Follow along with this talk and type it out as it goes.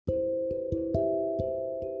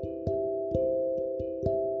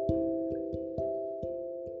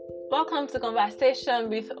Welcome to Conversation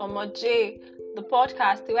with Omoje, the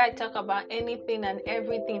podcast where I talk about anything and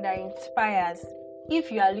everything that inspires.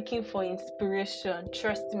 If you are looking for inspiration,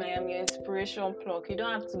 trust me, I am your inspiration plug. You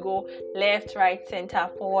don't have to go left, right, center,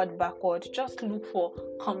 forward, backward. Just look for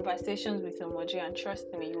Conversations with Omoje and trust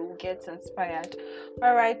me, you will get inspired.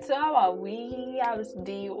 Alright, so how are we? How's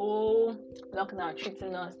the whole lockdown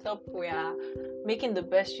treating us? Hope we are making the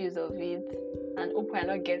best use of it and hope we are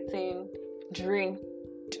not getting drained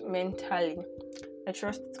mentally. I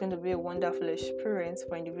trust it's going to be a wonderful experience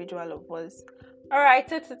for individual of us. Alright,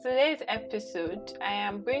 so to today's episode, I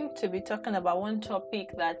am going to be talking about one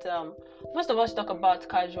topic that most of us talk about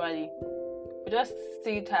casually. We just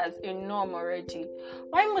see it as a norm already.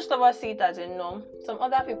 Why most of us see it as a norm? Some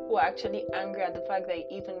other people are actually angry at the fact that it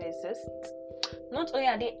even exists. Not only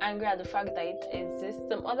are they angry at the fact that it exists,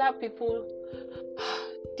 some other people,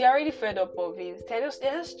 they're already fed up of it. They're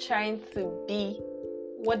just trying to be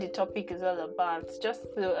what the topic is all about. Just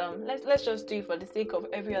to let's just do it for the sake of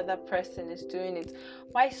every other person is doing it.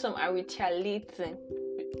 Why some are retaliating?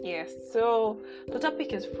 Yes. So the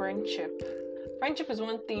topic is friendship. Friendship is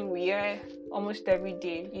one thing we hear almost every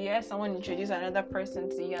day. You hear someone introduce another person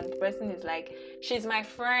to you, and the person is like, "She's my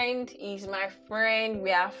friend. He's my friend.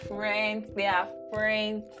 We are friends. They are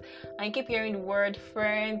friends." And you keep hearing the word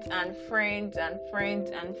friends and friends and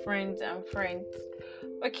friends and friends and friends.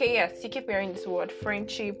 Okay, yes, you keep hearing this word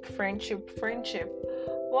friendship.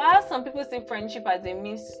 While some people see friendship as a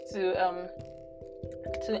means to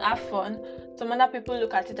have fun, some other people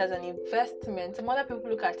look at it as an investment. Some other people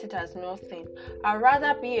look at it as nothing. I'd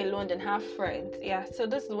rather be alone than have friends. Yeah, so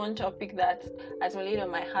this is one topic that has been laid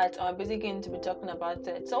on my heart. I'm basically going to be talking about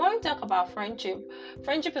it. So when we talk about friendship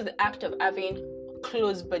is the act of having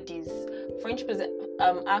close buddies. Friendship is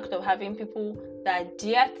the act of having people that are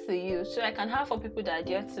dear to you. So I can have 4 people that are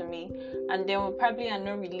dear to me, and they will probably are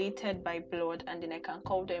not related by blood, and then I can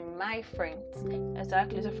call them my friends.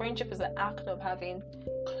 Exactly. So friendship is the act of having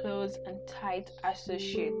close and tight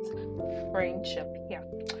associates. Friendship. Yeah.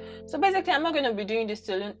 So basically, I'm not going to be doing this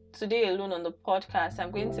today alone on the podcast.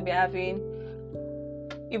 I'm going to be having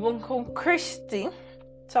Ibukun Christy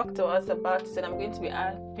talk to us about it, and I'm going to be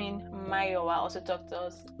having Mayowa also talk to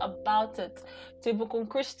us about it. So Ibukun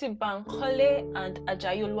Christy Bankole and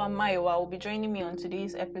Ajayoluwa Mayowa will be joining me on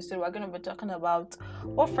today's episode. We're going to be talking about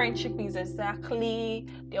what friendship is exactly,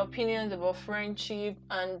 the opinions about friendship,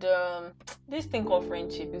 and this thing called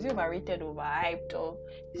friendship. Is it overrated, overhyped, or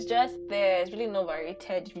it's just there? It's really not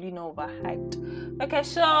overrated, it's really not overhyped. Okay,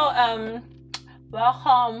 so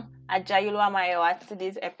welcome Ajayoluwa Mayowa to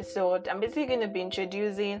today's episode. I'm basically going to be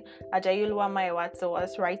introducing Ajayoluwa Mayowa to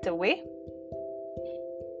us right away.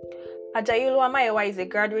 Ajayoluwa Mayowa is a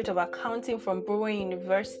graduate of accounting from Bowen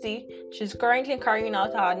University. She's currently carrying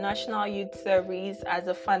out her National Youth Service as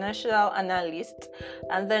a financial analyst.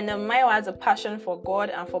 And then Mayowa has a passion for God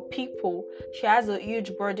and for people. She has a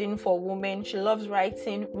huge burden for women. She loves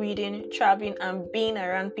writing, reading, traveling, and being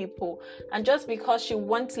around people. And just because she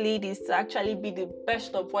wants ladies to actually be the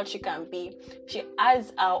best of what she can be, she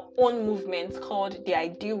has her own movement called The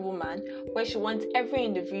Ideal Woman, where she wants every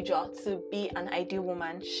individual to be an ideal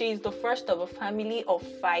woman. She is the first of a family of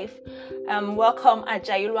 5. Welcome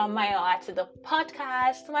Ajayoluwa Mayowa to the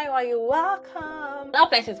podcast. Mayowa, you're welcome. Now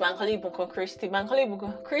place is Bankole Ibukun Christy. Bankole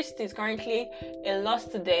Ibukun Christy is currently a law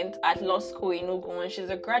student at law school in Ogun. She's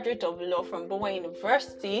a graduate of law from Bowen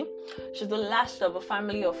University. She's the last of a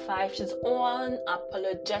family of 5. She's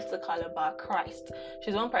unapologetical about Christ.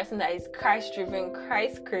 She's one person that is Christ driven,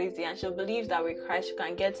 Christ crazy, and she believes that with Christ she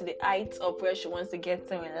can get to the heights of where she wants to get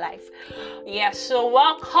to in life. Yeah, so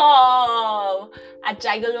welcome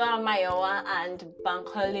Ajayoluwa Mayowa and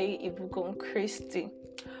Bankole Ibukun Christy.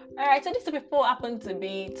 Alright, so these 2 people happen to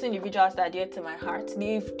be 2 individuals that are dear to my heart.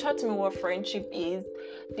 They've taught me what friendship is.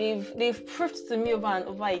 They've proved to me over and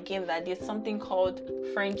over again that there's something called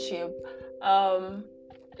friendship. Let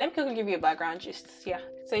me quickly give you a background just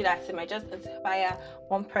so that it might just inspire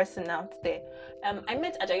one person out there. I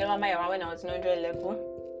met Ajayoluwa Mayowa when I was in 100 level.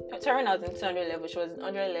 When I was in 200 level, she was in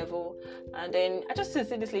 100 level, and then I just see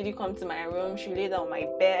this lady come to my room. She laid on my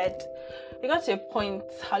bed. It got to a point,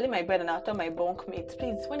 I'll lay my bed and I'll tell my bunkmates,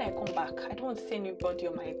 please, when I come back, I don't want to see anybody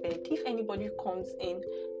on my bed. If anybody comes in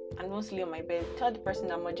and wants to lay on my bed, tell the person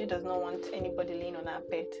that Moji does not want anybody laying on her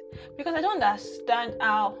bed. Because I don't understand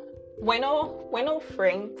how, we're no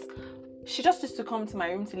friends. She just used to come to my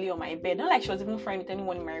room to lay on my bed. Not like she was even friends with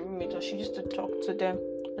anyone in my roommate, or she used to talk to them,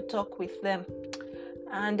 or talk with them.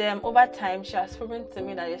 And over time, she has proven to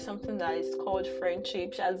me that there's something that is called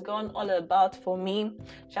friendship. She has gone all about for me.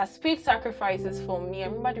 She has paid sacrifices for me. I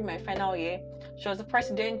remember during my final year, she was the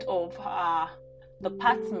president of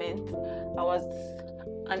department. I was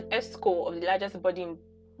an ESCO of the largest body in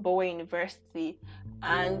Bowen University,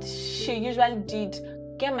 and she usually did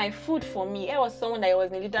get my food for me. I was someone that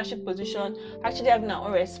was in a leadership position, actually having her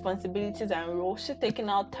own responsibilities and roles. She's taking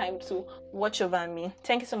out time to watch over me.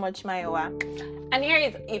 Thank you so much, Mayowa. And here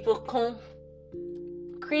is Ibukun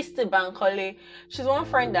Christy Bankole. She's one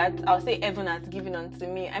friend that I'll say Evan has given unto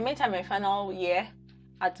me. I met her my final year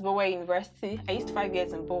at Bowen University. I used 5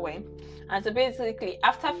 years in Bowen. And so basically,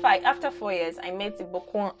 after 4 years, I met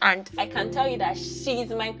Ibukun, and I can tell you that she's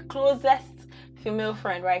my closest female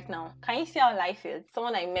friend right now. Can you see how life is?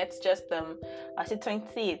 Someone I met just I said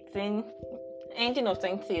 2018, ending of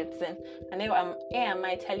 2018, and here am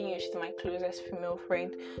I telling you she's my closest female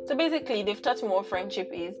friend. So basically, they've taught me what friendship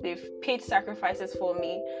is. They've paid sacrifices for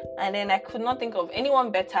me, and then I could not think of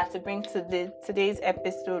anyone better to bring to today's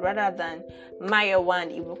episode rather than Mayowa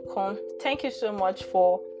and Ibukun. Thank you so much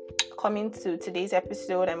for coming to today's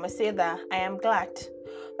episode. I must say that I am glad.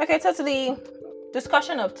 Okay, so to the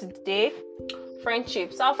discussion of today,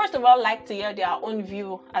 friendship. So I'll first of all like to hear their own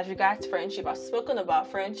view as regards friendship. I've spoken about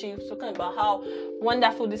friendship, spoken about how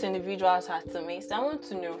wonderful these individuals are to me. So I want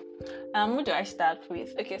to know, who do I start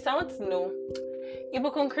with? Okay, so I want to know,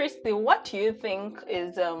 Ibukun Christy, what do you think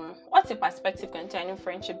is, what's your perspective concerning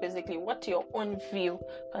friendship basically? What's your own view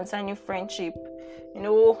concerning friendship? You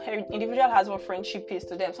know, every individual has what friendship is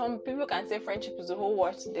to them. Some people can say friendship is the whole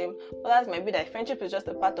world to them, but that might be that friendship is just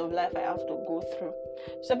a part of life I have to go through.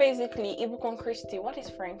 So basically, Ibukun Christy, what is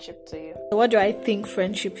friendship to you? What do I think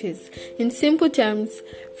friendship is? In simple terms,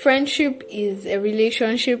 friendship is a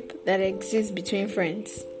relationship that exists between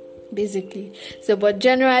friends, basically. So, but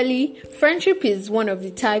generally, friendship is one of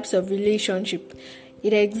the types of relationship.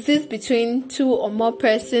 It exists between two or more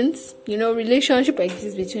persons. You know, relationship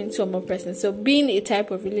exists between two or more persons. So being a type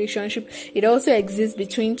of relationship, it also exists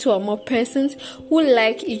between two or more persons who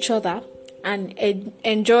like each other and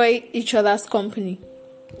enjoy each other's company.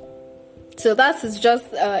 So that is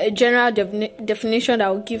just a general definition that I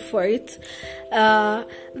will give for it.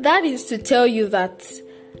 That is to tell you that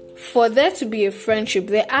for there to be a friendship,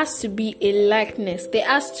 there has to be a likeness. There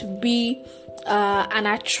has to be an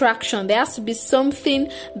attraction. There has to be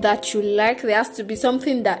something that you like. There has to be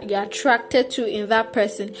something that you're attracted to in that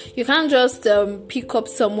person. You can't just pick up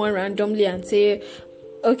someone randomly and say,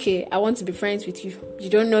 okay, I want to be friends with you. You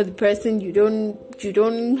don't know the person. You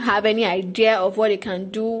don't have any idea of what they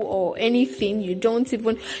can do or anything. You've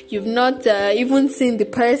not even seen the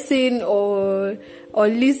person or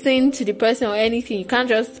listen to the person or anything. You can't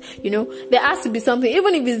just, there has to be something,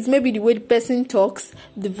 even if it's maybe the way the person talks,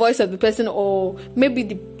 the voice of the person, or maybe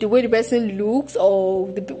the way the person looks,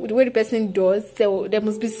 or the way the person does. So there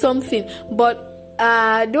must be something. But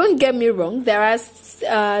don't get me wrong, there are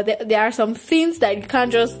some things that you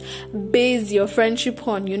can't just base your friendship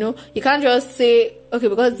on. You can't just say, okay,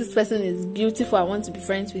 because this person is beautiful, I want to be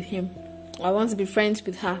friends with him, I want to be friends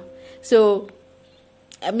with her. So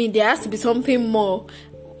I mean, there has to be something more.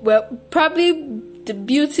 Well, probably the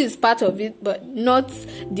beauty is part of it, but not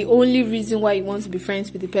the only reason why you want to be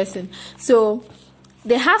friends with the person. So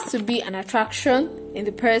there has to be an attraction in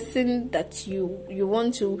the person that you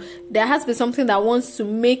want to. There has to be something that wants to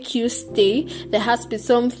make you stay. There has to be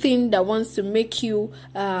something that wants to make you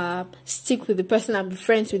stick with the person and be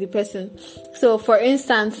friends with the person. So for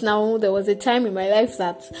instance, now there was a time in my life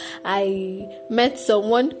that I met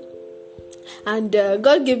someone, and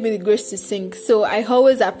God gave me the grace to sing. So I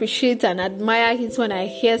always appreciate and admire it when I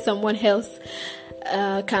hear someone else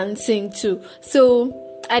can sing too.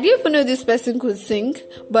 So I didn't even know this person could sing,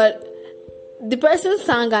 but the person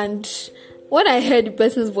sang, and when I heard the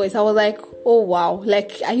person's voice, I was like, oh wow,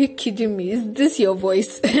 like, are you kidding me? Is this your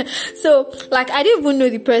voice? So like, I didn't even know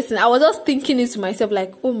the person. I was just thinking it to myself,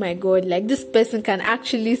 like, oh my God, like, this person can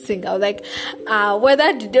actually sing. I was like,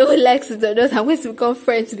 whether the devil likes it or not, I'm going to become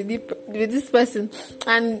friends with this person.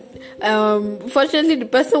 And fortunately, the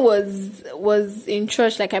person was in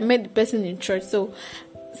church. Like, I met the person in church. So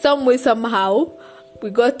some way, somehow, we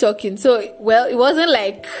got talking. So, well, it wasn't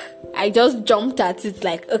like I just jumped at it,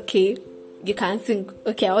 like, okay, you can sing,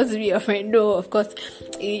 okay, I want to be your friend. No, of course,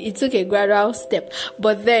 it took a gradual step.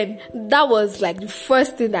 But then that was like the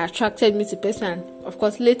first thing that attracted me to person. And of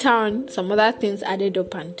course, later on, some other things added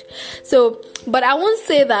up. And so, but I won't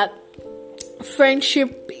say that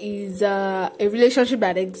friendship is a relationship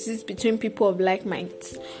that exists between people of like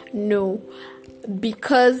minds. No,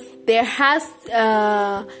 because there has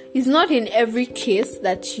it's not in every case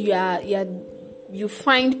that you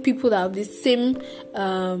find people that have the same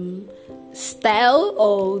style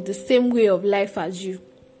or the same way of life as you.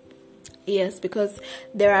 Yes, because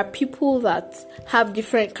there are people that have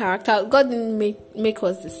different character. God didn't make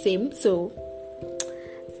us the same, so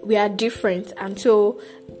we are different. And so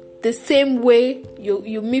the same way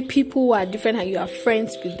you meet people who are different and you are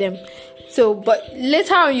friends with them. So, but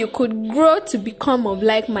later on you could grow to become of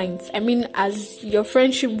like minds. I mean, as your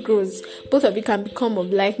friendship grows, both of you can become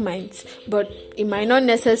of like minds, but it might not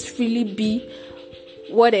necessarily be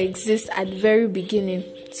what exists at the very beginning.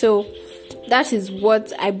 So that is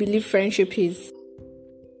what I believe friendship is.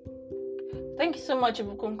 Thank you so much,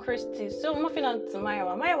 Ibukun Christy. So moving on to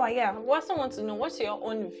Maiwa. Maiwa, yeah, we also want to know what's your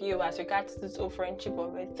own view as regards to this whole friendship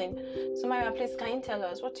of a thing. So Maiwa, please can you tell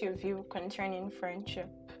us what's your view concerning friendship?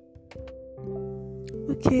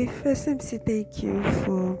 Okay, first let me say thank you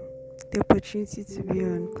for the opportunity to be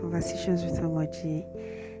on Conversations with Omoji.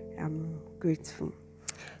 I'm grateful.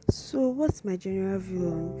 So, what's my general view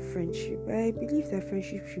on friendship? I believe that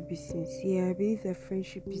friendship should be sincere. I believe that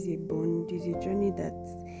friendship is a bond, is a journey that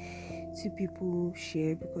two people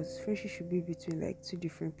share, because friendship should be between like two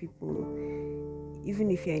different people.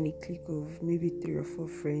 Even if you're in a clique of maybe 3 or 4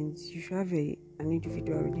 friends, you should have an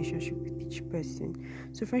individual relationship with each person.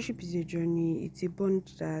 So friendship is a journey, it's a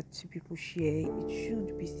bond that two people share. It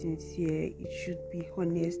should be sincere, it should be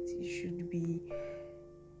honest, it should be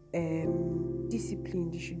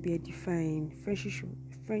disciplined, it should be edifying.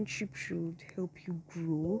 Friendship should help you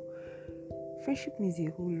grow. Friendship means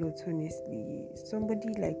a whole lot, honestly. Somebody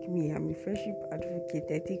like me, I'm a friendship advocate.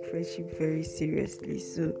 I take friendship very seriously.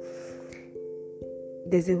 So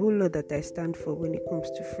there's a whole lot that I stand for when it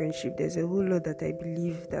comes to friendship. There's a whole lot that I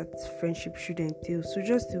believe that friendship should entail. So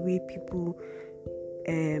just the way people,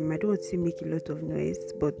 I don't want to say make a lot of noise,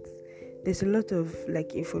 but there's a lot of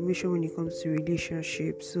like information when it comes to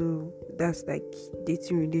relationships. So that's like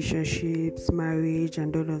dating relationships, marriage,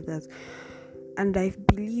 and all of that. And I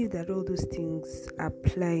believe that all those things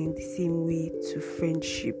apply in the same way to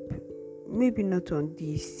friendship. Maybe not on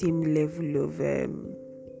the same level of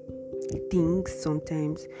things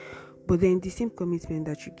sometimes, but then the same commitment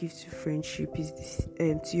that you give to friendship is this,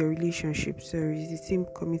 to your relationship. Sorry, is the same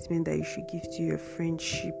commitment that you should give to your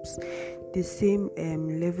friendships. The same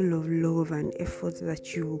level of love and effort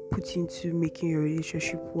that you put into making your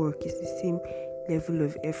relationship work is the same level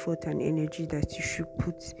of effort and energy that you should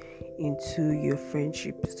put into your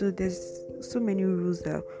friendship. So there's so many rules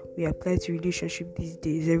that we apply to relationship these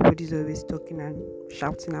days. Everybody's always talking and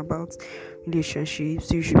shouting about relationships.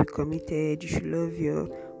 So you should be committed, you should love your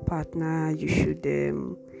partner, you should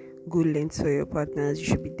go lengths for your partners, you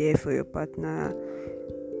should be there for your partner.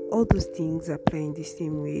 All those things apply in the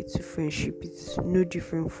same way to friendship. It's no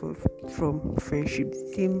different from friendship.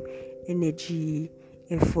 Same energy,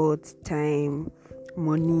 effort, time,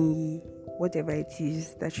 money, whatever it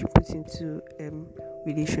is that you put into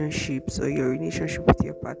relationships or your relationship with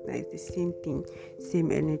your partner is the same thing,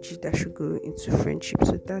 same energy that should go into friendship.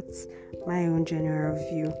 So that's my own general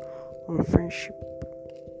view on friendship.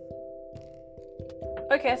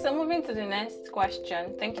 Okay, so moving to the next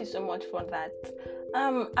question. Thank you so much for that.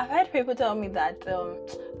 I've heard people tell me that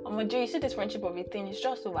you see this friendship of a thing, it's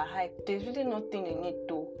just overhyped. There's really nothing in it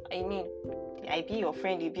though. I mean, I be your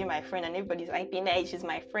friend, you be my friend, and everybody's hyping that she's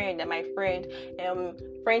my friend and my friend.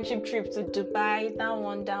 Friendship trip to Dubai, that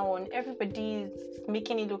one. Everybody is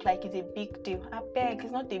making it look like it's a big deal. I beg,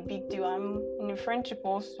 it's not a big deal. I'm in a friendship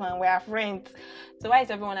also, and we are friends. So why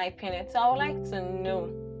is everyone hyping it? So I would like to know.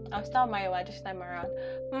 I'll start Maiwa this time around.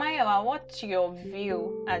 Maiwa, what's your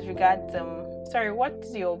view as regards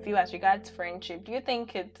friendship? Do you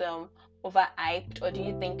think it's overhyped, or do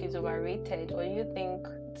you think it's overrated, or do you think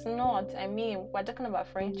it's not? I mean, we're talking about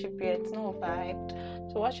friendship here, it's not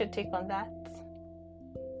overhyped. So what's your take on that?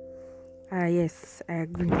 Yes, I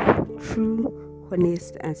agree. True,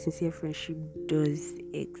 honest, and sincere friendship does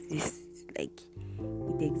exist. Like,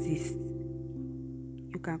 it exists.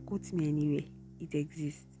 You can quote me anyway. It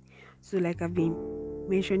exists. So like I've been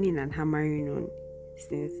mentioning and hammering on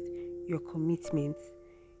since, your commitment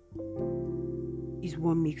is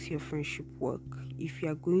what makes your friendship work. If you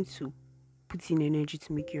are going to put in energy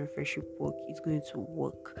to make your friendship work, it's going to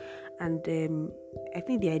work. And I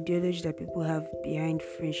think the ideology that people have behind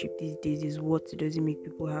friendship these days is what doesn't make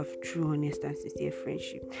people have true, honest, and sincere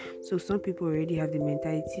friendship. So some people already have the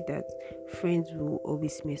mentality that friends will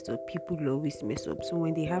always mess up, people will always mess up. So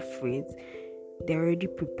when they have friends, they're already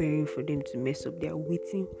preparing for them to mess up. They are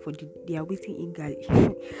waiting eagerly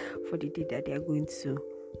for the day that they are going to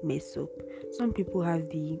mess up. Some people have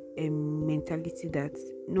the mentality that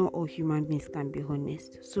not all human beings can be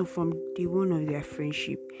honest. So from the one of their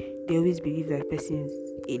friendship, they always believe that the person is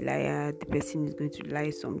a liar, the person is going to lie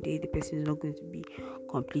someday, the person is not going to be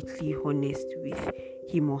completely honest with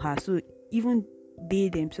him or her. So even they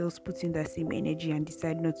themselves put in that same energy and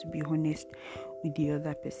decide not to be honest with the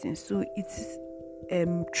other person. So it's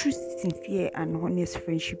true, sincere and honest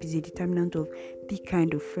friendship is a determinant of the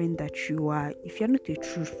kind of friend that you are. If you're not a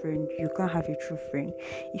true friend, you can't have a true friend.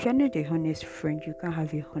 If you're not a honest friend, you can't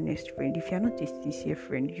have a honest friend. If you're not a sincere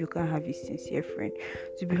friend, you can't have a sincere friend.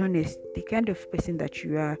 To be honest, the kind of person that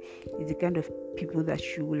you are is the kind of people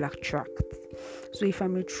that you will attract. So if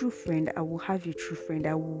I'm a true friend, I will have a true friend.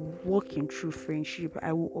 I will work in true friendship.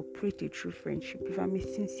 I will operate a true friendship. If I'm a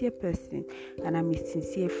sincere person and I'm a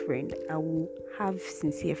sincere friend, I will have a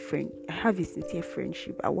sincere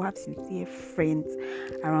friendship. I will have sincere friends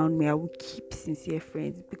around me. I will keep sincere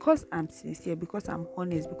friends because I'm sincere, because I'm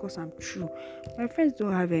honest, because I'm true. My friends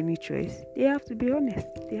don't have any choice. They have to be honest.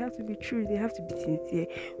 They have to be true. They have to be sincere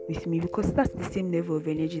with me because that's the same level of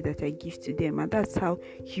energy that I give to them, and that's how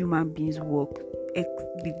human beings work.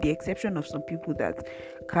 With the exception of some people that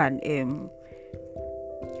can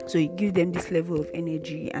so you give them this level of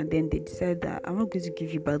energy and then they decide that I'm not going to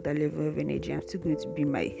give you back that level of energy, I'm still going to be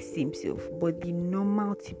my same self. But the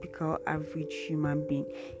normal, typical, average human being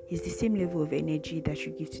is the same level of energy that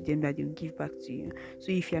you give to them that they'll give back to you.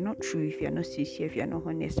 So if you're not true, if you're not sincere, if you're not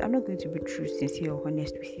honest, I'm not going to be true, sincere or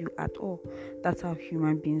honest with you at all. That's how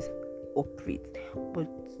human beings operate. But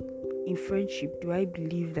in friendship, do I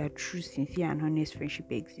believe that true, sincere and honest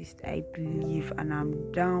friendship exists? I believe, and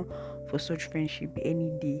I'm down for such friendship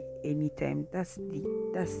any day, anytime. That's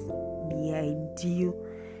the ideal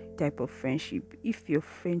type of friendship. If your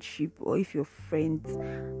friendship or if your friends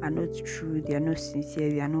are not true, they are not sincere,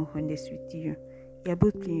 they are not honest with you, you're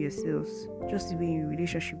both playing yourselves. Just the way in a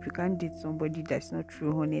relationship, you can't date somebody that's not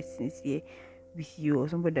true, honest, sincere with you, or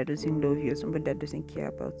somebody that doesn't love you, or somebody that doesn't care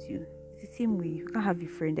about you. The same way, you can't have a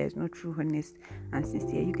friend that is not true, honest and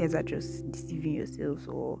sincere. You guys are just deceiving yourselves,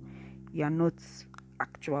 or you are not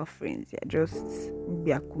actual friends. You're just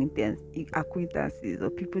maybe acquaintances,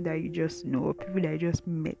 or people that you just know, or people that you just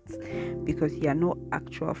met, because you are not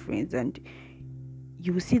actual friends. And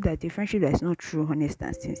you will see that the friendship that is not true, honest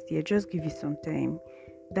and sincere, just give it some time.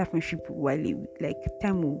 That friendship will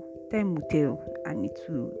time will tell, and it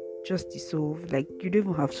will just dissolve. Like, you don't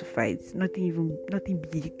even have to fight. Nothing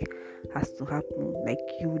big has to happen. Like,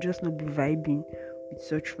 you will just not be vibing with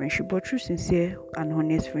such friendship. But true, sincere and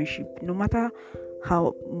honest friendship, no matter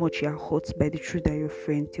how much you're hurt by the truth that your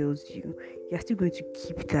friend tells you, you're still going to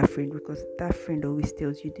keep that friend, because that friend always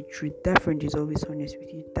tells you the truth. That friend is always honest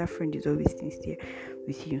with you. That friend is always sincere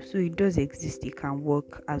with you. So it does exist. It can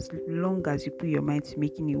work as long as you put your mind to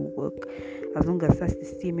making it work. As long as that's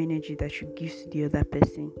the same energy that you give to the other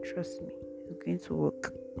person, trust me, it's going to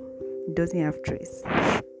work. It doesn't have choice.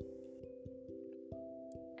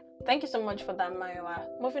 Thank you so much for that,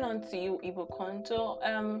 Maiwa. Moving on to you, Ibukonto.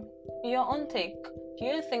 Your own take. Do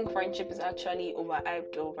you think friendship is actually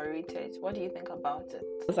overhyped or overrated? What do you think about it?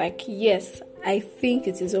 I was like, yes, I think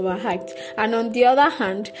it is overhyped. And on the other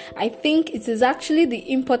hand, I think it is actually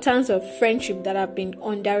the importance of friendship that have been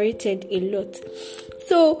underrated a lot.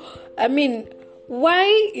 So, I mean,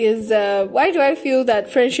 why do I feel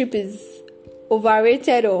that friendship is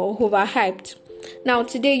overrated or overhyped? Now,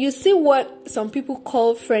 today, you see what some people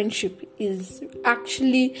call friendship is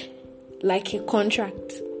actually like a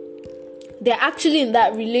contract. They're actually in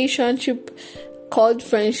that relationship called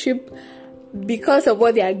friendship because of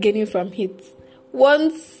what they are getting from it.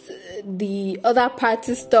 Once the other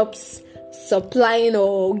party stops supplying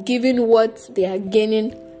or giving what they are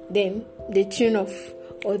gaining, then they tune off,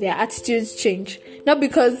 or their attitudes change. Not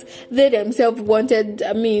because they themselves wanted,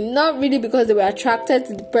 not really because they were attracted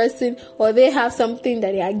to the person, or they have something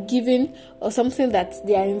that they are giving, or something that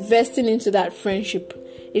they are investing into that friendship.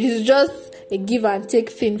 It is just a give and take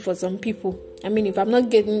thing for some people. If I'm not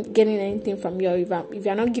getting anything from you, if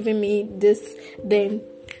you're not giving me this, then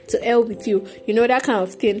to hell with you. That kind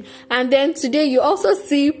of thing. And then today you also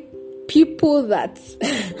see people that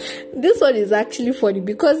this one is actually funny,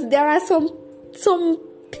 because there are some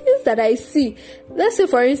things that I see. Let's say,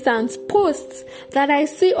 for instance, posts that I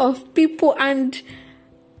see of people, and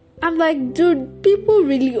I'm like, dude, people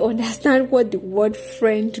really understand what the word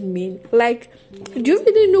friend means. Like, do you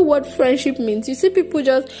really know what friendship means? You see people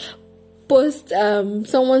just post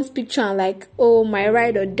someone's picture and like, oh, my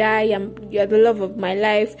ride or die, you're the love of my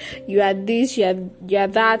life, you are this, you are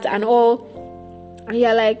that, and all. And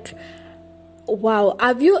you're like, wow,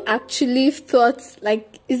 have you actually thought,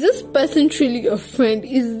 like, is this person truly your friend?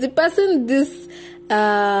 Is the person this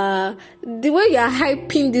the way you are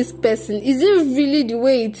hyping this person, is it really the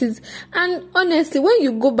way it is? And honestly, when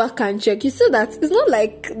you go back and check, you see that it's not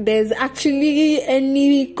like there's actually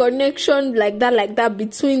any connection like that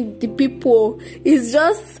between the people. It's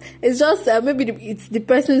just maybe it's the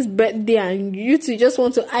person's birthday, and you two just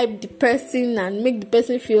want to hype the person and make the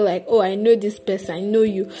person feel like, oh, I know this person, I know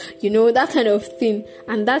you, that kind of thing.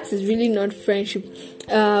 And that is really not friendship.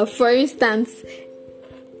 For instance,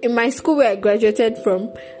 in my school where I graduated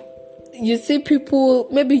from, you see people,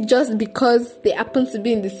 maybe just because they happen to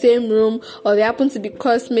be in the same room, or they happen to be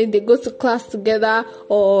classmates, they go to class together,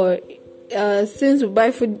 or since we buy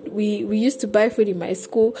food, we used to buy food in my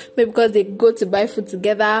school, maybe because they go to buy food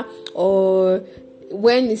together, or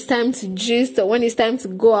when it's time to gist, or when it's time to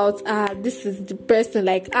go out, this is the person,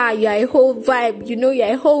 like, you're a whole vibe, you're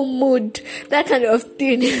a whole mood, that kind of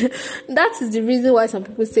thing. That is the reason why some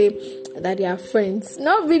people say that they are friends.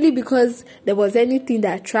 Not really because there was anything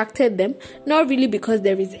that attracted them, not really because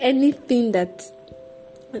there is anything that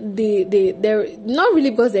they're not really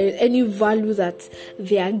because there is any value that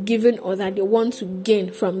they are given or that they want to gain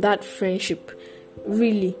from that friendship.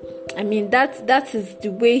 Really, I mean, that is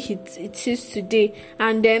the way it is today.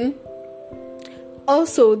 And then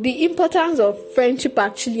also the importance of friendship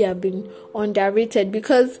actually have been underrated,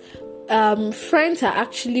 because friends are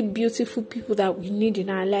actually beautiful people that we need in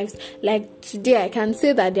our lives. Like today, I can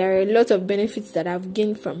say that there are a lot of benefits that I've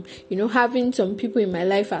gained from having some people in my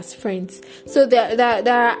life as friends. So there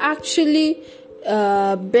are actually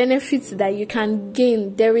benefits that you can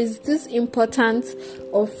gain. There is this importance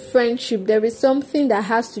of friendship. There is something that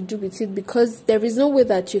has to do with it, because there is no way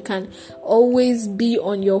that you can always be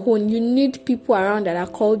on your own. You need people around that are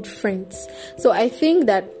called friends. So I think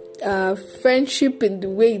that friendship in the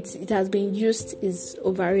way it has been used is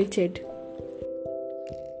overrated.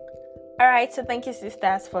 All right, so thank you,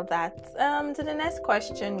 sisters, for that. To the next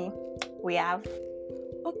question we have.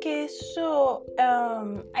 Okay, so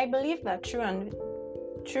I believe that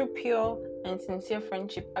true, pure, and sincere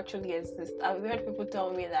friendship actually exists. I've heard people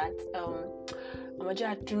tell me that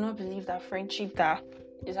I do not believe that friendship that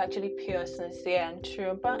is actually pure, sincere, and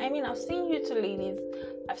true. But I mean, I've seen you two ladies,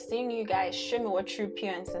 I've seen you guys show me what true,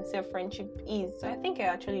 pure, and sincere friendship is. So I think it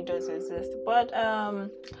actually does exist. But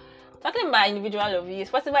talking about individual of you,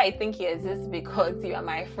 it's possible I think it exists because you are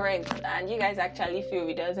my friends and you guys actually feel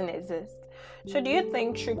it doesn't exist. So do you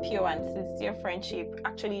think true, pure, and sincere friendship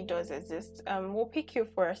actually does exist? We'll pick you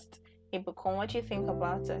first, Ibukon. What do you think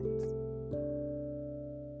about it?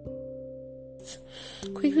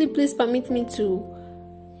 Quickly, please permit me to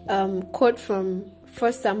quote from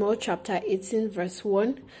 1 Samuel chapter 18 verse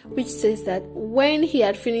 1, which says that when he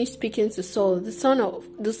had finished speaking to Saul, the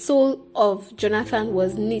soul of Jonathan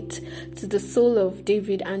was knit to the soul of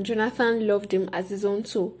David, and Jonathan loved him as his own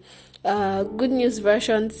soul. Good News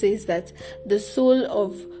Version says that the soul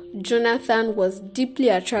of Jonathan was deeply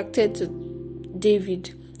attracted to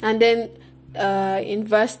David. And then in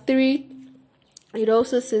verse 3, it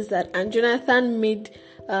also says that, and Jonathan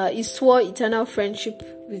he swore eternal friendship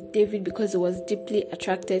with David because he was deeply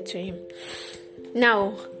attracted to him.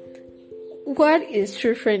 Now, what is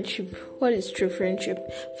true friendship? What is true friendship?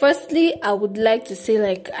 Firstly, I would like to say,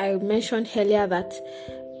 like I mentioned earlier, that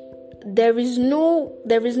there is no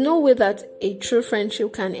way that a true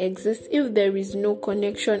friendship can exist if there is no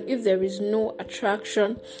connection, if there is no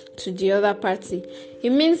attraction to the other party.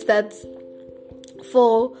 It means that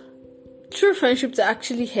for true friendship to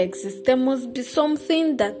actually exist, there must be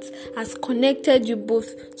something that has connected you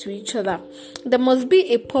both to each other. There must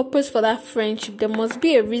be a purpose for that friendship. There must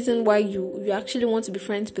be a reason why you actually want to be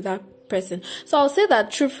friends with that person. So I'll say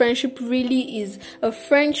that true friendship really is a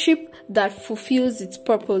friendship that fulfills its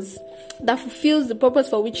purpose, that fulfills the purpose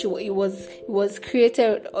for which it was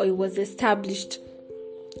created or it was established.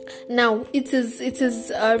 Now, it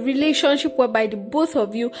is a relationship whereby the both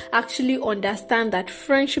of you actually understand that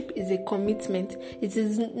friendship is a commitment. It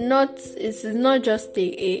is not just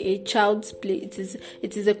a child's play.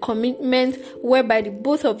 It is a commitment whereby the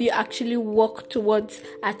both of you actually work towards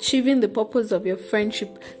achieving the purpose of your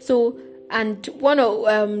friendship. So, and one of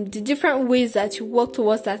the different ways that you work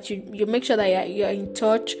towards that, you make sure that you're in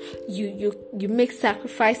touch, you make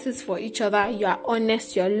sacrifices for each other, you are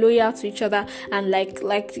honest, you are loyal to each other, and like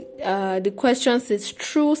the question says,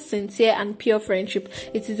 true, sincere, and pure friendship.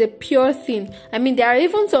 It is a pure thing. I mean, there are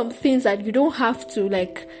even some things that you don't have to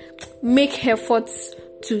like make efforts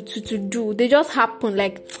to do. They just happen.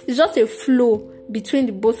 Like, it's just a flow. between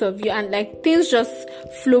the both of you, and like things just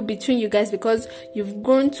flow between you guys because you've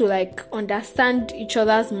grown to like understand each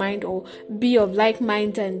other's mind or be of like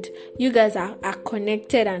mind, and you guys are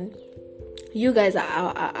connected, and you guys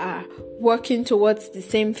are working towards the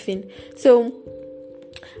same thing. So,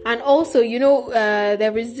 and also,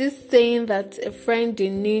 there is this saying that a friend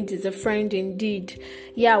in need is a friend indeed.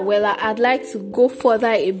 Yeah, well, I'd like to go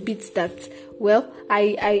further a bit that, well,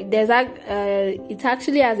 it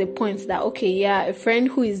actually has a point that, okay, yeah, a friend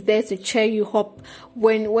who is there to cheer you up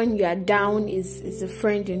when you are down is a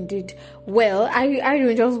friend indeed. Well, I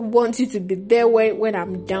don't just want you to be there when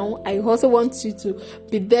I'm down. I also want you to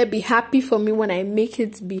be there, be happy for me when I make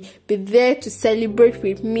it, be there to celebrate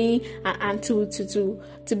with me, and to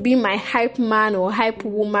be my hype man or hype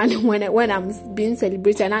woman when I'm being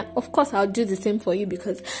celebrated. And of course, I'll do the same for you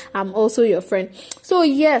because I'm also your friend. So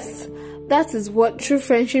yes, that is what true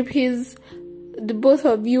friendship is. The both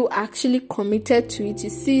of you actually committed to it. You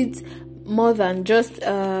see it more than just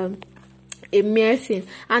a mere thing.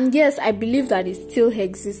 And yes, I believe that it still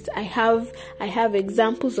exists. I have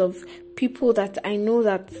examples of people that I know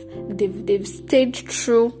that they've stayed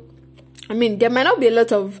true. I mean, there might not be a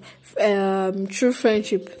lot of true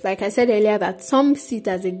friendship. Like I said earlier, that some see it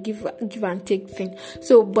as a give and take thing.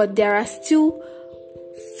 So, but there are still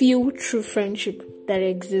few true friendship that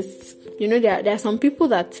exists. There are some people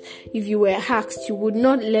that if you were asked, you would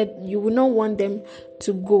not want them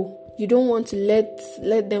to go. You don't want to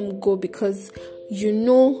let them go because you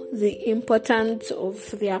know the importance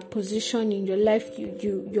of their position in your life.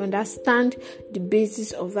 You understand the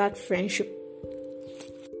basis of that friendship.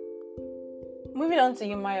 Moving on to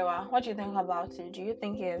you, Maiwa, what do you think about it? Do you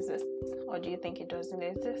think it exists, or do you think it doesn't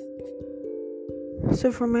exist?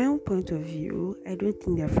 So from my own point of view, I don't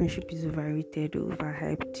think that friendship is overrated or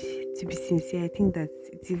overhyped. To be sincere, I think that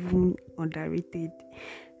it's even underrated.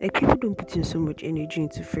 Like, people don't put in so much energy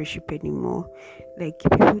into friendship anymore. Like,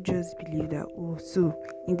 people just believe that, so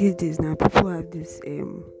in these days now, people have this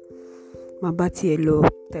Mabati Elo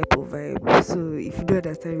type of vibe. So if you don't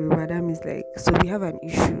understand Yoruba, that means like, so we have an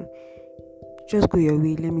issue, just go your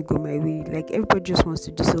way, let me go my way. Like, everybody just wants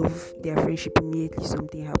to dissolve their friendship immediately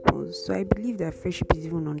something happens. So I believe that friendship is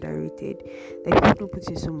even underrated. Like, people don't put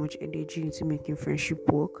in so much energy into making friendship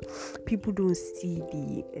work. People don't see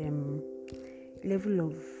the level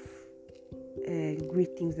of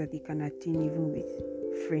great things that they can attain even with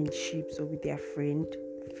friendships or with their friends.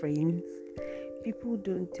 People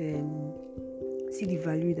don't see the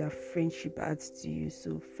value that friendship adds to you.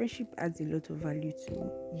 So friendship adds a lot of value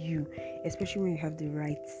to you, especially when you have the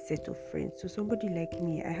right set of friends. So somebody like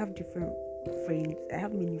me, I have different friends. I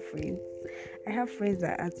have many friends. I have friends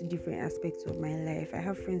that add to different aspects of my life. I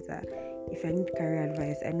have friends that if I need career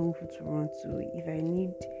advice, I know who to run to. If I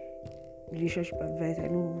need relationship advice, I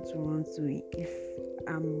know who to run to. If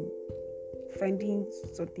I'm finding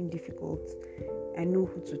something difficult, I know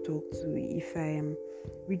who to talk to. If I am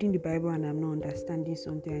reading the Bible and I'm not understanding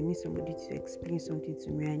something, I need somebody to explain something to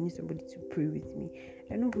me. I need somebody to pray with me.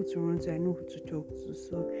 I know who to run to. I know who to talk to.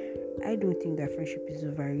 So I don't think that friendship is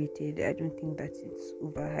overrated. I don't think that it's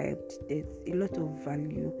overhyped. There's a lot of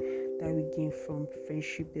value that we gain from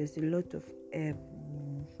friendship. There's a lot of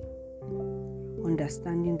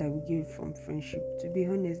understanding that we gain from friendship. To be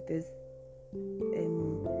honest, there's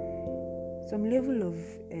some level of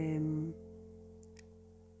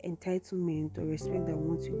entitlement or respect that we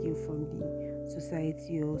want to gain from the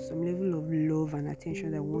society, or some level of love and attention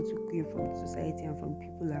that we want to gain from the society and from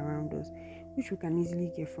people around us, which we can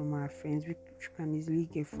easily get from our friends, which we can easily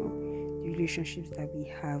get from the relationships that we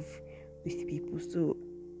have with people. So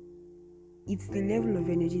it's the level of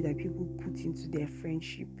energy that people put into their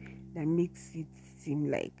friendship that makes it seem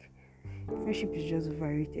like friendship is just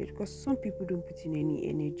overrated, because some people don't put in any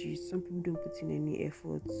energy, some people don't put in any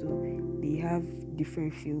effort. So they have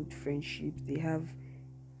different field friendships, they have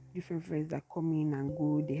different friends that come in and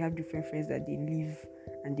go, they have different friends that they leave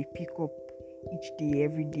and they pick up each day,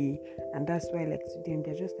 every day. And that's why, like, to them,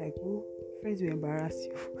 they're just like, friends will embarrass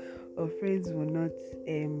you or friends will not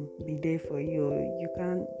be there for you, or you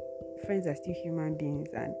can't. Friends are still human beings,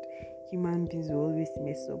 and human beings will always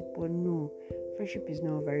mess up. But no, friendship is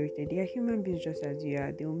not overrated. They are human beings just as you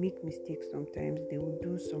are. They will make mistakes sometimes. They will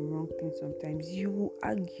do some wrong things sometimes. You will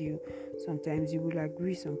argue sometimes. You will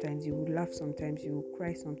agree sometimes. You will laugh sometimes. You will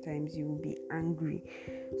cry sometimes. You will be angry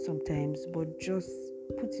sometimes. But just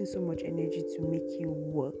put in so much energy to make you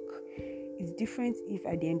work. It's different if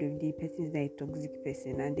at the end of the day, person is not a toxic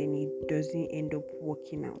person and then it doesn't end up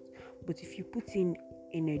working out. But if you put in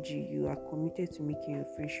energy, you are committed to making your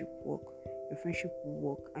friendship work, your friendship will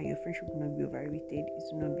work, and your friendship will not be overrated, it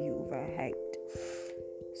will not be overhyped.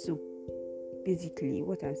 So basically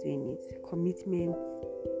what I'm saying is commitment,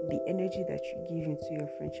 the energy that you give into your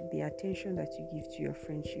friendship, the attention that you give to your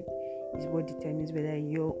friendship is what determines whether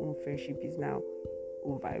your own friendship is now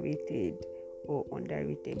overrated or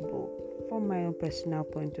underrated. But from my own personal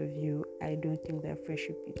point of view, I don't think that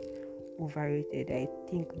friendship is overrated. I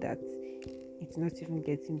think that it's not even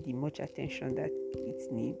getting the much attention that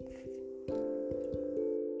it needs.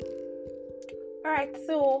 Alright,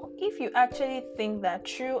 so if you actually think that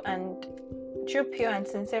true, pure and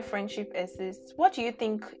sincere friendship exists, what do you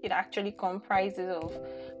think it actually comprises of?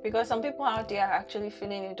 Because some people out there are actually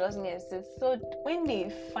feeling it doesn't exist. So when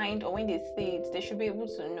they find or when they see it, they should be able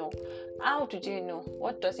to know. How do they know?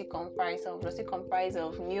 What does it comprise of? Does it comprise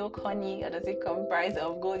of milk, honey, or does it comprise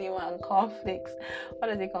of golden one cornflakes? What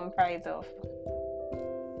does it comprise of?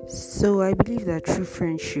 So I believe that true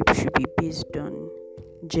friendship should be based on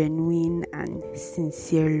genuine and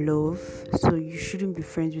sincere love. So you shouldn't be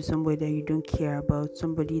friends with somebody that you don't care about,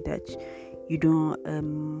 somebody that you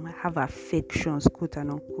don't have affections, quote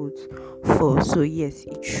and unquote, for. So yes,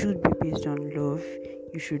 it should be based on love.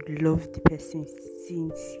 You should love the person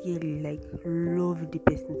sincerely, like love the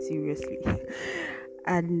person seriously.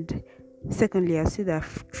 And secondly, I say that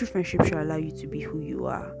true friendship should allow you to be who you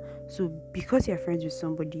are. So because you're friends with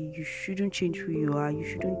somebody, you shouldn't change who you are. You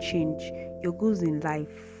shouldn't change your goals in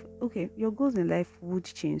life. Okay, your goals in life would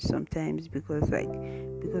change sometimes because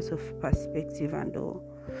of perspective and all.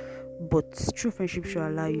 But true friendship should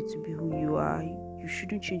allow you to be who you are. You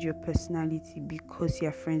shouldn't change your personality because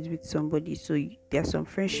you're friends with somebody. So there are some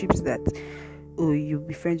friendships that, you'll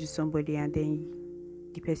be friends with somebody and then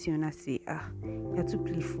the person will not say, you're too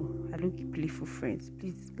playful. I don't keep playful friends.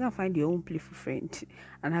 Please go and find your own playful friend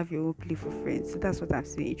and have your own playful friends. So that's what I'm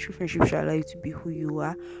saying. True friendship should allow you to be who you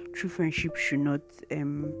are. True friendship should not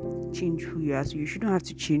change who you are. So you shouldn't have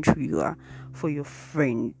to change who you are for your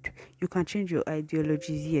friend. You can change your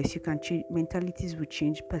ideologies. Yes, you can change. Mentalities will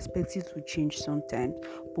change. Perspectives will change sometimes.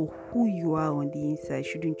 But who you are on the inside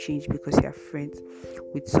shouldn't change because you're friends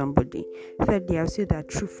with somebody. Thirdly, I'll say that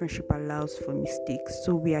true friendship allows for mistakes.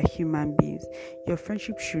 So we are human beings. Your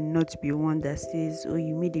friendship should not be one that says,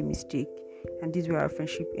 you made a mistake and this is where our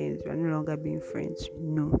friendship ends. We are no longer being friends.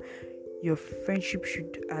 No. Your friendship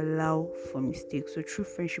should allow for mistakes. So true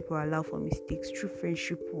friendship will allow for mistakes. True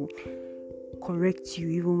friendship will correct you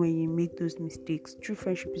even when you make those mistakes. True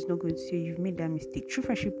friendship is not going to say you've made that mistake. True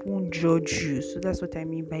friendship won't judge you. So that's what I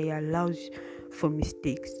mean by it allows for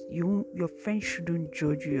mistakes. Your friend shouldn't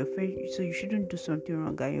judge you. So you shouldn't do something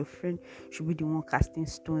wrong and your friend should be the one casting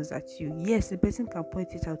stones at you. Yes, the person can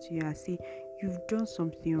point it out to you and say you've done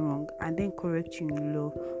something wrong and then correct you in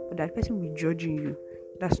love, but that person will be judging you.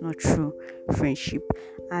 That's not true friendship.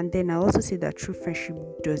 And then I also say that true friendship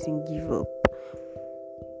doesn't give up.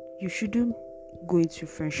 You shouldn't go into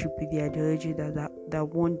friendship with the ideology that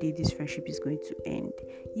one day this friendship is going to end.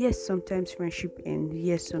 Yes, sometimes friendship ends.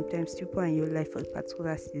 Yes, sometimes people are in your life for a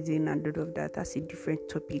particular season and all of that. That's a different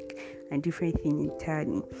topic and different thing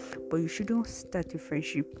entirely. But you shouldn't start a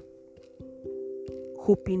friendship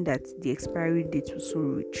hoping that the expiry date will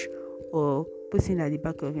soon reach, or putting at the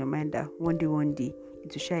back of your mind that one day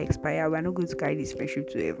it will shall expire. We're not going to carry this friendship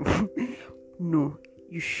to heaven. No,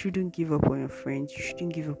 you shouldn't give up on your friends. You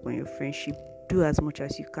shouldn't give up on your friendship. Do as much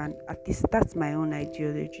as you can. At least that's my own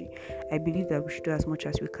ideology. I believe that we should do as much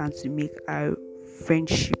as we can to make our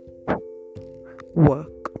friendship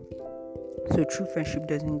work. So true friendship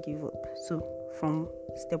doesn't give up. So from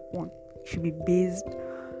step 1, it should be based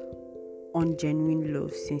on genuine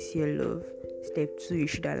love, sincere love. Step 2, it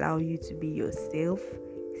should allow you to be yourself.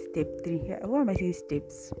 Step 3, what am I saying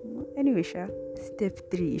steps? Anyway, step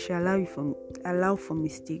 3, it should allow for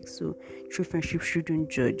mistakes. So true friendship shouldn't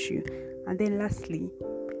judge you. And then lastly,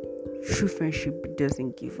 true friendship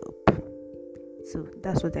doesn't give up. So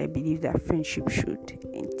that's what I believe that friendship should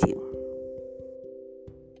entail.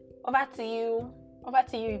 Over to you,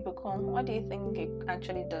 Ibukum. What do you think it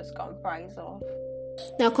actually does comprise of?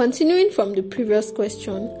 Now, continuing from the previous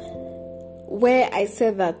question, where I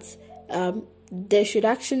said that there should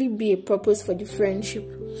actually be a purpose for the friendship.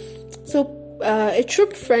 So, a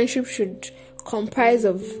true friendship should comprise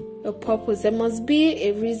of a purpose. There must be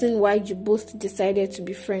a reason why you both decided to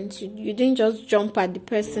be friends. You didn't just jump at the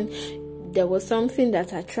person. There was something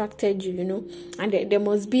that attracted you, and there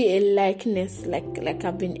must be a likeness, like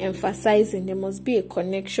I've been emphasizing. There must be a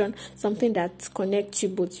connection, something that connects you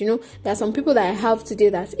both. There are some people that I have today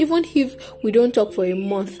that even if we don't talk for a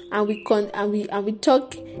month and we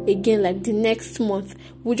talk again like the next month,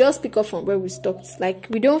 we just pick up from where we stopped. Like,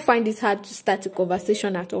 we don't find it hard to start a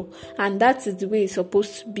conversation at all, and that is the way it's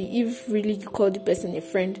supposed to be if really you call the person a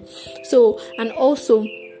friend. So, and also,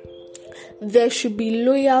 there should be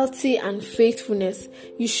loyalty and faithfulness.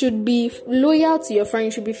 You should be loyal to your friend.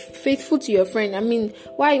 You should be faithful to your friend. I mean,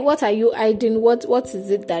 why? What are you hiding? What is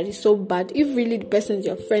it that is so bad? If really the person is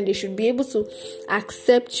your friend, they should be able to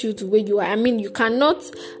accept you the way you are. I mean, you cannot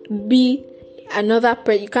be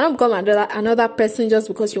you cannot become another person just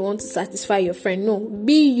because you want to satisfy your friend. No,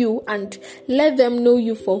 be you and let them know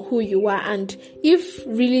you for who you are, and if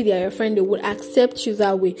really they are your friend, they will accept you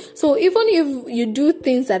that way. So even if you do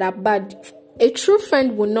things that are bad, a true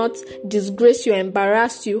friend will not disgrace you,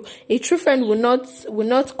 embarrass you. A true friend will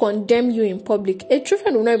not condemn you in public. A true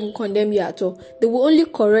friend will not even condemn you at all. They will only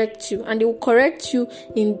correct you, and they will correct you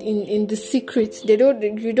in the secret.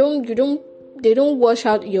 They don't wash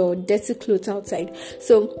out your dirty clothes outside.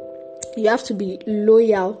 So you have to be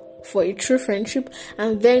loyal for a true friendship,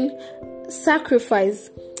 and then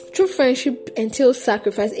sacrifice. True friendship entails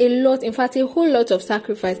sacrifice, a lot, in fact, a whole lot of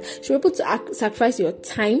sacrifice. You should be able to sacrifice your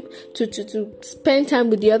time to spend time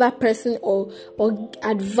with the other person, or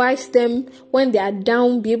advise them when they are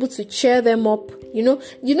down, be able to cheer them up. You know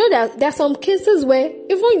that there are some cases where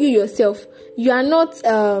even you yourself, you are not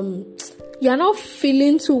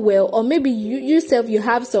feeling too well, or maybe you yourself, you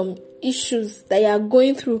have some issues that you are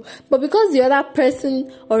going through, but because the other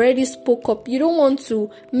person already spoke up, you don't want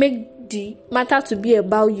to make the matter to be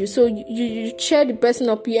about you. So you cheer the person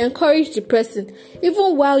up, you encourage the person,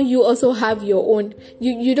 even while you also have your own.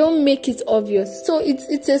 You don't make it obvious. So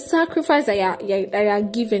it's a sacrifice that you are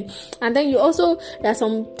giving. And then there's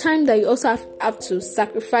some time that you also have to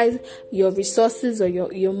sacrifice your resources or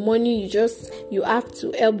your money. You have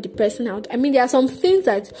to help the person out. I mean, there are some things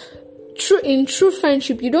that in true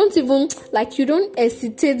friendship, you don't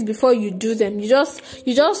hesitate before you do them. You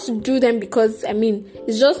just do them because, I mean,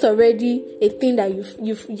 it's just already a thing that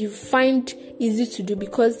you find easy to do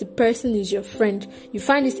because the person is your friend. You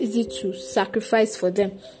find it easy to sacrifice for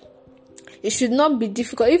them. It should not be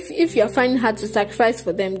difficult. If you're finding hard to sacrifice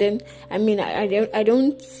for them, then I mean, I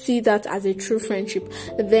don't see that as a true friendship.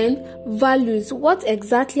 Then values. What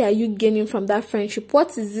exactly are you gaining from that friendship?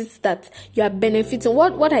 What is it that you are benefiting?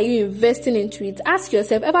 What are you investing into it? Ask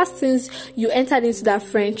yourself, ever since you entered into that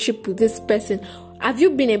friendship with this person, have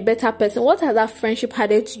you been a better person? What has that friendship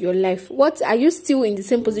added to your life? What are you still in the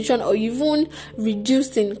same position, or even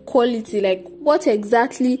reduced in quality? Like, what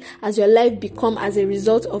exactly has your life become as a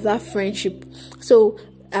result of that friendship? So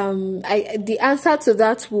the answer to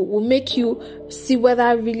that will make you see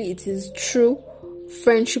whether really it is true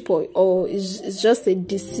friendship or is just a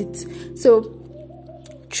deceit. So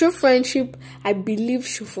true friendship, I believe,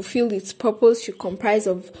 should fulfill its purpose, should comprise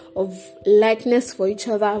of likeness for each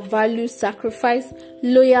other, value, sacrifice,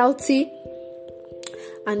 loyalty,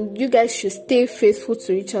 and you guys should stay faithful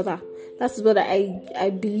to each other. That's what I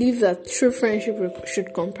believe that true friendship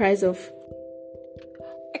should comprise of.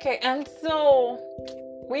 Okay, and so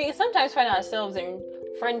we sometimes find ourselves in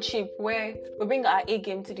friendship where we bring our A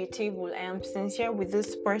game to the table. I am sincere with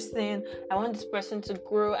this person. I want this person to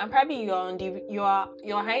grow. And probably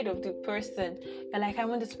you're ahead of the person. You're like, I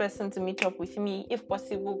want this person to meet up with me. If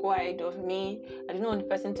possible, go ahead of me. I don't want the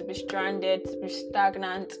person to be stranded, to be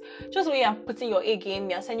stagnant. Just when you're putting your A game,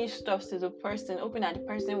 you're sending stuff to the person, hoping that the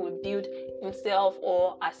person will build himself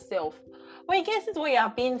or herself. Well, in cases where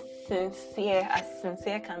you're being sincere, as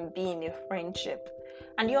sincere can be in a friendship,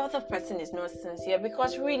 and the other person is not sincere,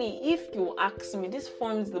 because really, if you ask me, this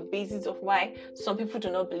forms the basis of why some people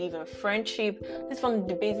do not believe in friendship. This forms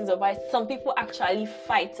the basis of why some people actually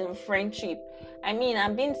fight in friendship. I mean,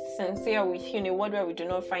 I'm being sincere with you in a world where we do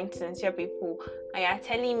not find sincere people, and you're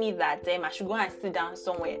telling me that I should go and sit down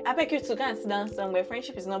somewhere. I beg you to go and sit down somewhere.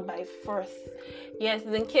 Friendship is not by force. Yes,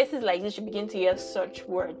 in cases like this, you begin to hear such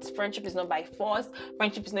words. Friendship is not by force.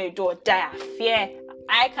 Friendship is not a do or die affair.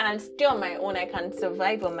 I can stay on my own. I can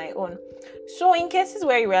survive on my own. So in cases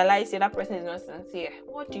where you realize that person is not sincere,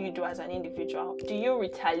 what do you do as an individual? Do you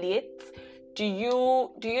retaliate? Do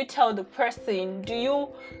you tell the person? Do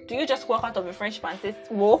you just walk out of a friendship and say,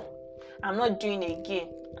 "Whoa, I'm not doing it again,"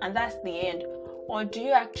 and that's the end? Or do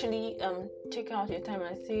you actually take out your time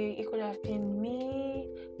and say, it could have been me,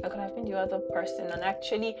 it could have been the other person, and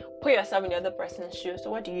actually put yourself in the other person's shoes? So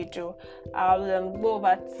what do you do? I'll go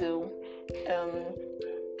over to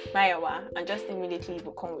Mayowa, and just immediately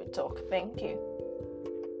we'll come with talk. Thank you.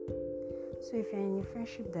 So if you're in a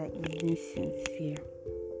friendship that isn't sincere,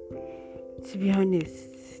 to be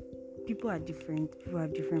honest, people are different. People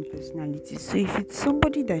have different personalities. So if it's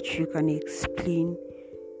somebody that you can explain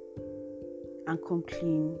and come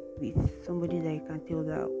clean with, somebody that you can tell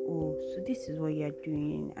that, oh, so this is what you're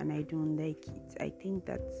doing and I don't like it, I think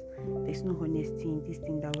that there's no honesty in this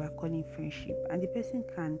thing that we're calling friendship, and the person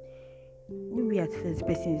can maybe at first the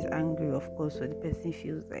person is angry, of course, or the person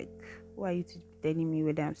feels like, why are you telling me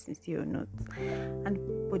whether I'm sincere or not?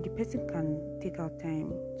 But the person can take out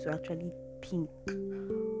time to actually think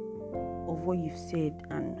of what you've said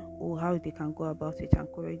and or how they can go about it and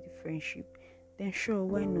correct the friendship, then sure,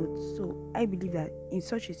 why not? So I believe that in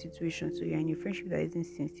such a situation, so you're in a friendship that isn't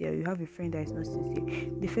sincere, you have a friend that is not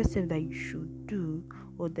sincere, the first step that you should do,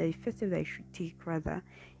 or the first step that you should take rather,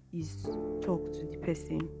 is talk to the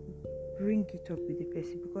person, bring it up with the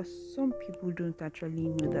person, because some people don't actually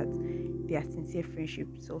know that there are sincere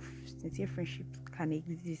friendships, or sincere friendships can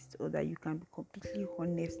exist, or that you can be completely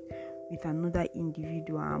honest with another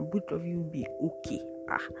individual and both of you will be okay.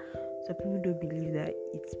 So people don't believe that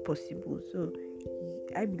it's possible. So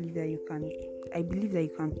I believe that you can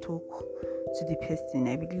talk to the person.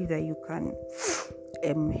 I believe that you can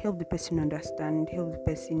help the person understand, help the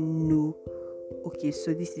person know, okay,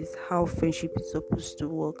 so this is how friendship is supposed to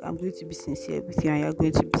work. I'm going to be sincere with you and you're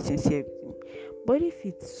going to be sincere with me. But if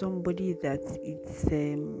it's somebody that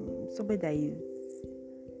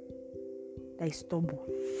is stubborn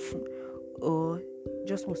or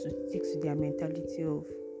just wants to stick to their mentality of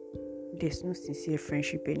there's no sincere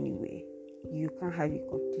friendship anyway, you can't have a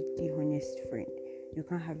completely honest friend, you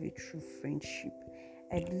can't have a true friendship.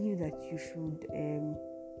 I believe that you should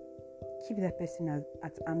keep that person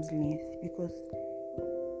at arm's length, because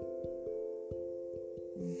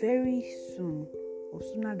very soon or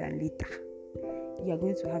sooner than later you are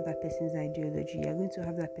going to have that person's ideology, you are going to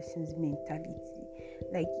have that person's mentality.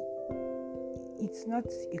 Like, it's not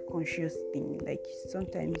a conscious thing. Like,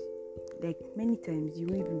 sometimes, like many times, you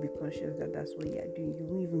won't even be conscious that that's what you're doing. You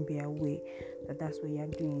won't even be aware that that's what you're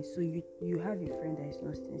doing. So you have a friend that is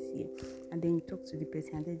not sincere, and then you talk to the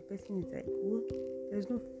person, and then the person is like, well, there's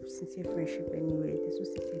no sincere friendship anyway, there's no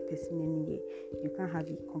sincere person anyway, you can't have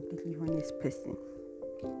a completely honest person.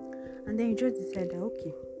 And then you just decide that,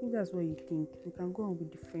 okay, if that's what you think, you can go on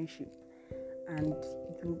with the friendship, and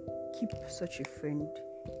you keep such a friend,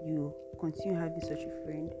 you continue having such a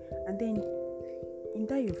friend, and then in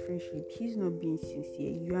that your friendship, he's not being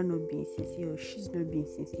sincere, you are not being sincere, or she's not being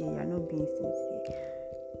sincere, you are not being sincere.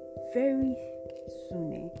 Very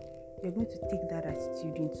soon, you're going to take that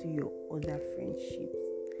attitude into your other friendships.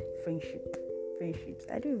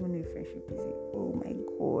 I don't even know if friendship is it. Oh my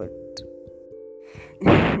god.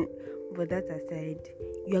 But that aside,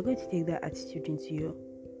 you are going to take that attitude into your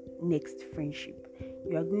next friendship.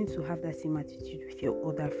 You are going to have that same attitude with your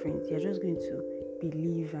other friends. You're just going to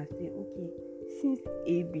believe and say, okay, since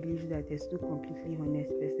A believes that there's no completely honest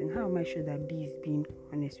person, how am I sure that B is being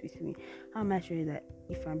honest with me? How am I sure that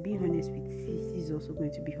if I'm being honest with C, C is also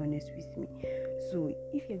going to be honest with me? So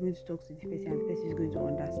if you're going to talk to the person and the person is going to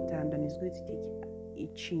understand and is going to take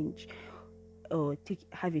a change or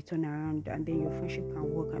have a turnaround, and then your friendship can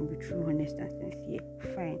work and be true, honest and sincere,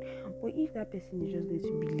 fine. But if that person is just going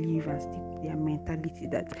to believe and stick with their mentality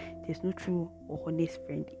that there's no true or honest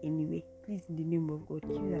friend anyway, please, in the name of God,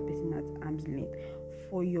 keep that person at arm's length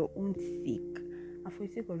for your own sake and for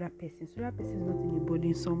the sake of that person, so that person is not in a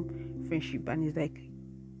burdensome friendship and is like,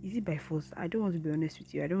 is it by force? I don't want to be honest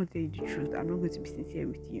with you, I don't want to tell you the truth, I'm not going to be sincere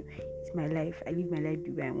with you. It's my life, I live my life the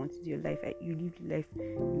way I want to do your life, you live your life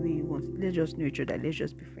the way you want. Let's just know each other, let's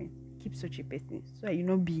just be friends. Keep such a person so that you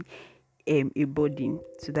not be a burden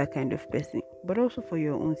to that kind of person. But also for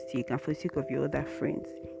your own sake and for the sake of your other friends,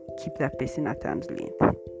 keep that person at arm's length.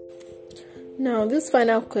 Now, this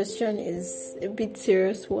final question is a bit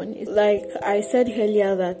serious one. Like I said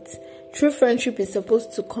earlier, that true friendship is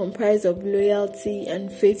supposed to comprise of loyalty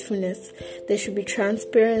and faithfulness. There should be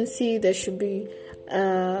transparency. There should be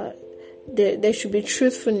there should be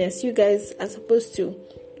truthfulness. You guys are supposed to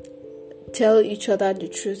tell each other the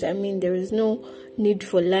truth. I mean, there is no need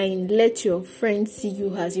for lying. Let your friends see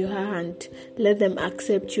you as you are and let them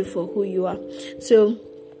accept you for who you are. So,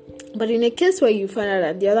 but in a case where you find out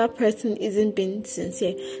that the other person isn't being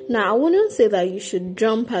sincere, now I wouldn't say that you should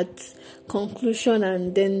jump at conclusion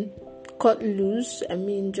and then cut loose. I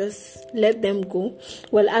mean, just let them go.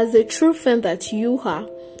 Well, as a true friend that you are,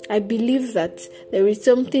 I believe that there is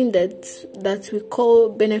something that we call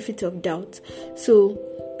benefit of doubt. So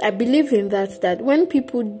I believe in that when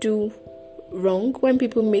people do wrong, when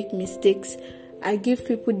people make mistakes, I give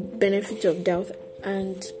people benefit of doubt,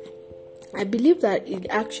 and I believe that it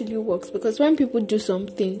actually works, because when people do some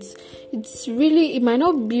things, it might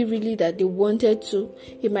not be really that they wanted to.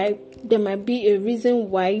 There might be a reason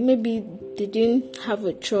why. Maybe they didn't have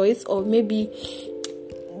a choice, or maybe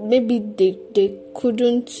they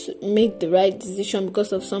couldn't make the right decision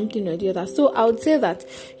because of something or the other. So I would say that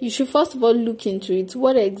you should first of all look into it.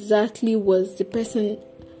 What exactly was the person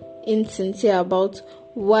insincere about?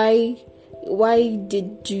 Why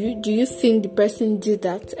do you think the person did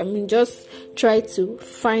that? I mean, just try to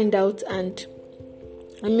find out. And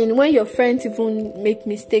I mean, when your friends even make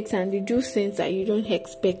mistakes and they do things that you don't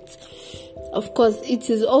expect, of course, it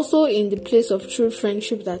is also in the place of true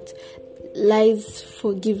friendship that lies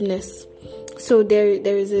forgiveness. So there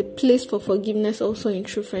is a place for forgiveness also in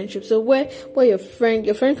true friendship. So where your friend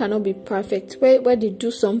cannot be perfect, where they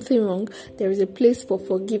do something wrong, there is a place for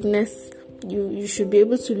forgiveness. You should be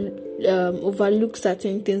able to overlook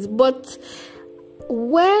certain things. But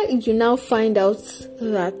where you now find out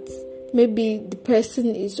that maybe the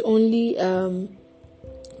person is only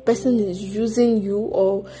person is using you,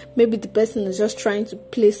 or maybe the person is just trying to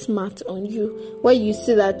play smart on you, where you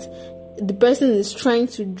see that the person is trying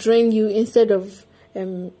to drain you instead of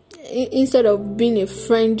being a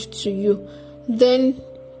friend to you, then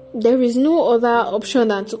there is no other option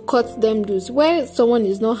than to cut them loose. Where someone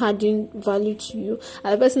is not adding value to you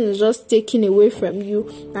and the person is just taking away from you,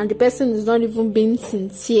 and the person is not even being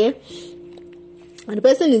sincere, and the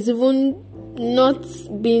person is even not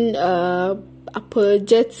being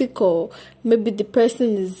apologetic, or maybe the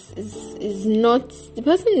person is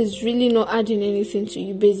really not adding anything to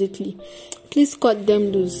you, basically, please cut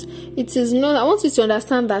them loose. It is not, I want you to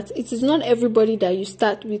understand that it is not everybody that you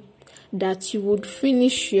start with that you would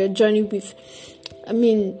finish your journey with. I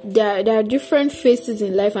mean, there are different phases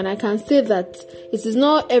in life, and I can say that it is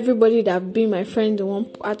not everybody that have been my friend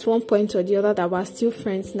at one point or the other that we're still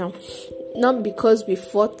friends now. Not because we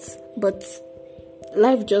fought, but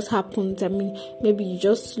life just happens. I mean, maybe you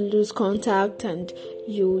just lose contact and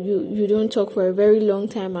you don't talk for a very long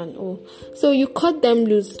time and all. So you cut them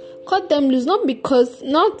loose, not on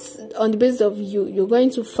the basis of you're going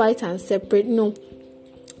to fight and separate. No,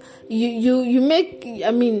 you make,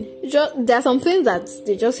 I mean, there are some things that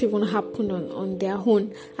they just even happen on their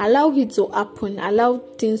own. Allow it to happen, allow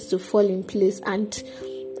things to fall in place, and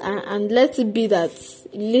let it be that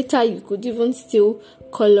later you could even still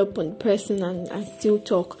call up on the person and still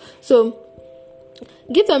talk. So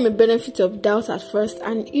give them a benefit of doubt at first,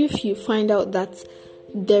 and if you find out that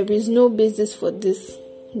there is no basis for this,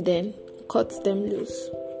 then cut them loose.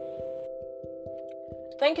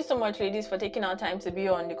 Thank you so much, ladies, for taking our time to be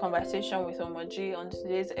on the conversation with Omoji on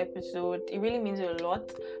today's episode. It really means a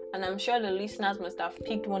lot, and I'm sure the listeners must have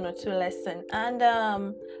picked one or two lessons. And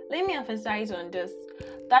let me emphasize on this,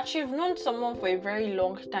 that you've known someone for a very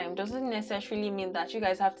long time doesn't necessarily mean that you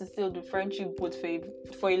guys have to still do friendship both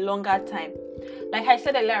for a longer time. Like I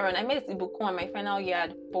said earlier on, I met Ibuku on my final year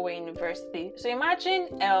at Bowen University. So imagine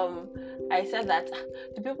I said that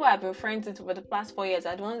the people I've been friends with over the past 4 years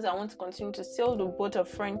are the ones I want to continue to sail the boat of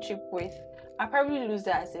friendship with. I probably lose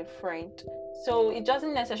that as a friend. So it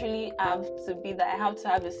doesn't necessarily have to be that I have to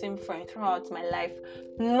have the same friend throughout my life.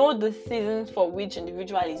 Know the seasons for which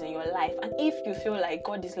individual is in your life, and if you feel like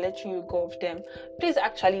God is letting you go of them, please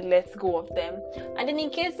actually let go of them. And then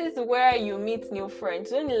in cases where you meet new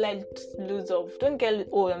friends, don't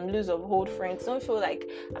get loose of old friends. Don't feel like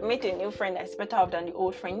I met a new friend that's better off than the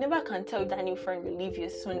old friend. You never can tell that new friend will leave you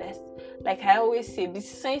soonest. Like I always say, be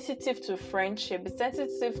sensitive to friendship, be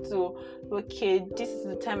sensitive to, okay, this is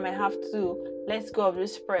the time I have to let go of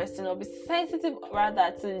this person, or be sensitive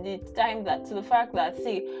rather to the fact that,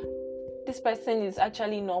 see, this person is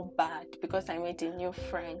actually not bad because I made a new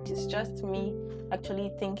friend. It's just me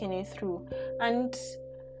actually thinking it through. And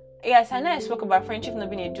yes, I know I spoke about friendship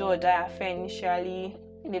not being a do or die affair initially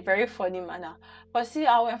in a very funny manner, but see,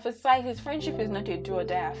 I'll emphasize this: friendship is not a do or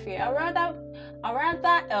die affair. I'd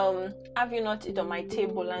rather have you not eat on my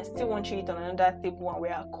table and still want you to eat on another table and we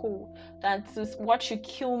are cool, than to watch you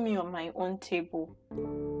kill me on my own table.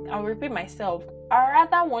 I'll repeat myself. I'd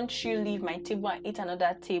rather want you leave my table and eat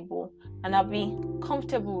another table, and I'll be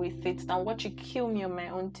comfortable with it, than watch you kill me on my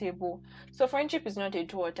own table. So friendship is not a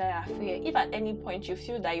do or die affair. If at any point you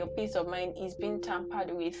feel that your peace of mind is being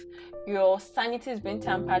tampered with, your sanity is being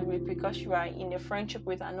tampered with because you are in a friendship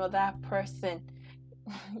with another person,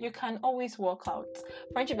 you can always walk out.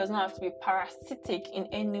 Friendship does not have to be parasitic in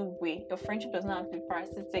any way. Your friendship does not have to be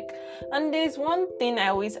parasitic. And there's one thing I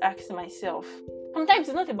always ask myself. Sometimes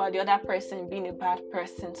it's not about the other person being a bad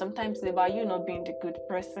person. Sometimes it's about you not being the good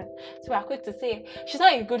person. So we're quick to say, she's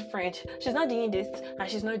not a good friend, she's not doing this and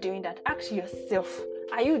she's not doing that. Ask yourself,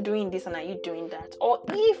 are you doing this and are you doing that? Or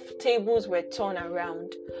if tables were turned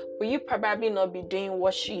around, will you probably not be doing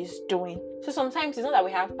what she is doing? So sometimes it's not that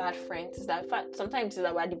we have bad friends, it's that sometimes it's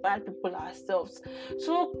that we're the bad people ourselves.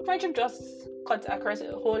 So friendship just cuts across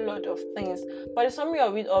a whole lot of things. But the summary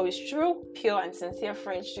of it all is true, pure and sincere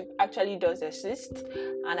friendship actually does exist,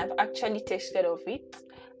 and I've actually tasted of it.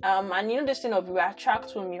 And you know this thing of you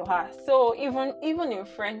attract whom you are. So even in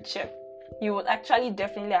friendship, you would actually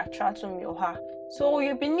definitely attract whom you are. So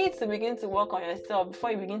you need to begin to work on yourself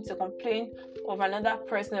before you begin to complain of another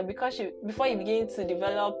person, or before you begin to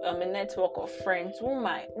develop a network of friends. Who am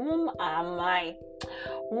I? What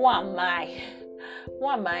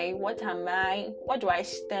am I? What do I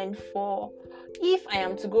stand for? If I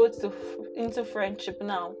am to go into friendship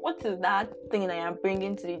now, what is that thing I am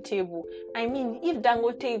bringing to the table? I mean, if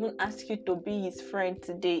Dangote even asks you to be his friend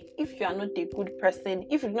today, if you are not a good person,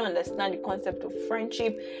 if you don't understand the concept of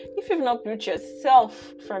friendship, if you've not built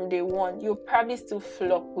yourself from day one, you'll probably still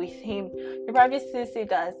flock with him. You probably still see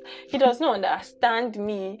it as, he does not understand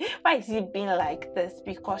me. Why is he being like this?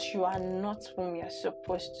 Because you are not whom you're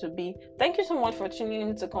supposed to be. Thank you so much for tuning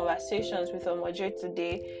into Conversations with Omoje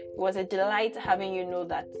today. It was a delight having know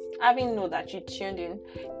that you tuned in.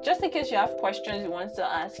 Just in case you have questions you want to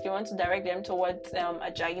ask, you want to direct them towards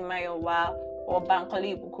Ajayi Mayowa or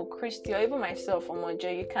Bankole Ibuku Christy, or even myself,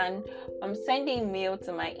 Omoje, you can send an email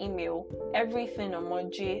to my email,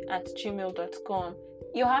 everythingomoje@gmail.com.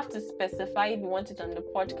 You have to specify if you want it on the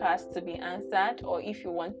podcast to be answered, or if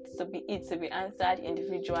you want it to be answered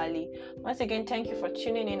individually. Once again, thank you for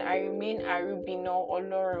tuning in. I remain Arubino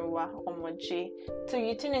Olorunwa Omoje. Till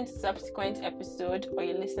you tune into subsequent episode, or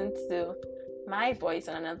you listen to my voice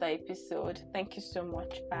on another episode. Thank you so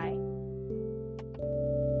much. Bye.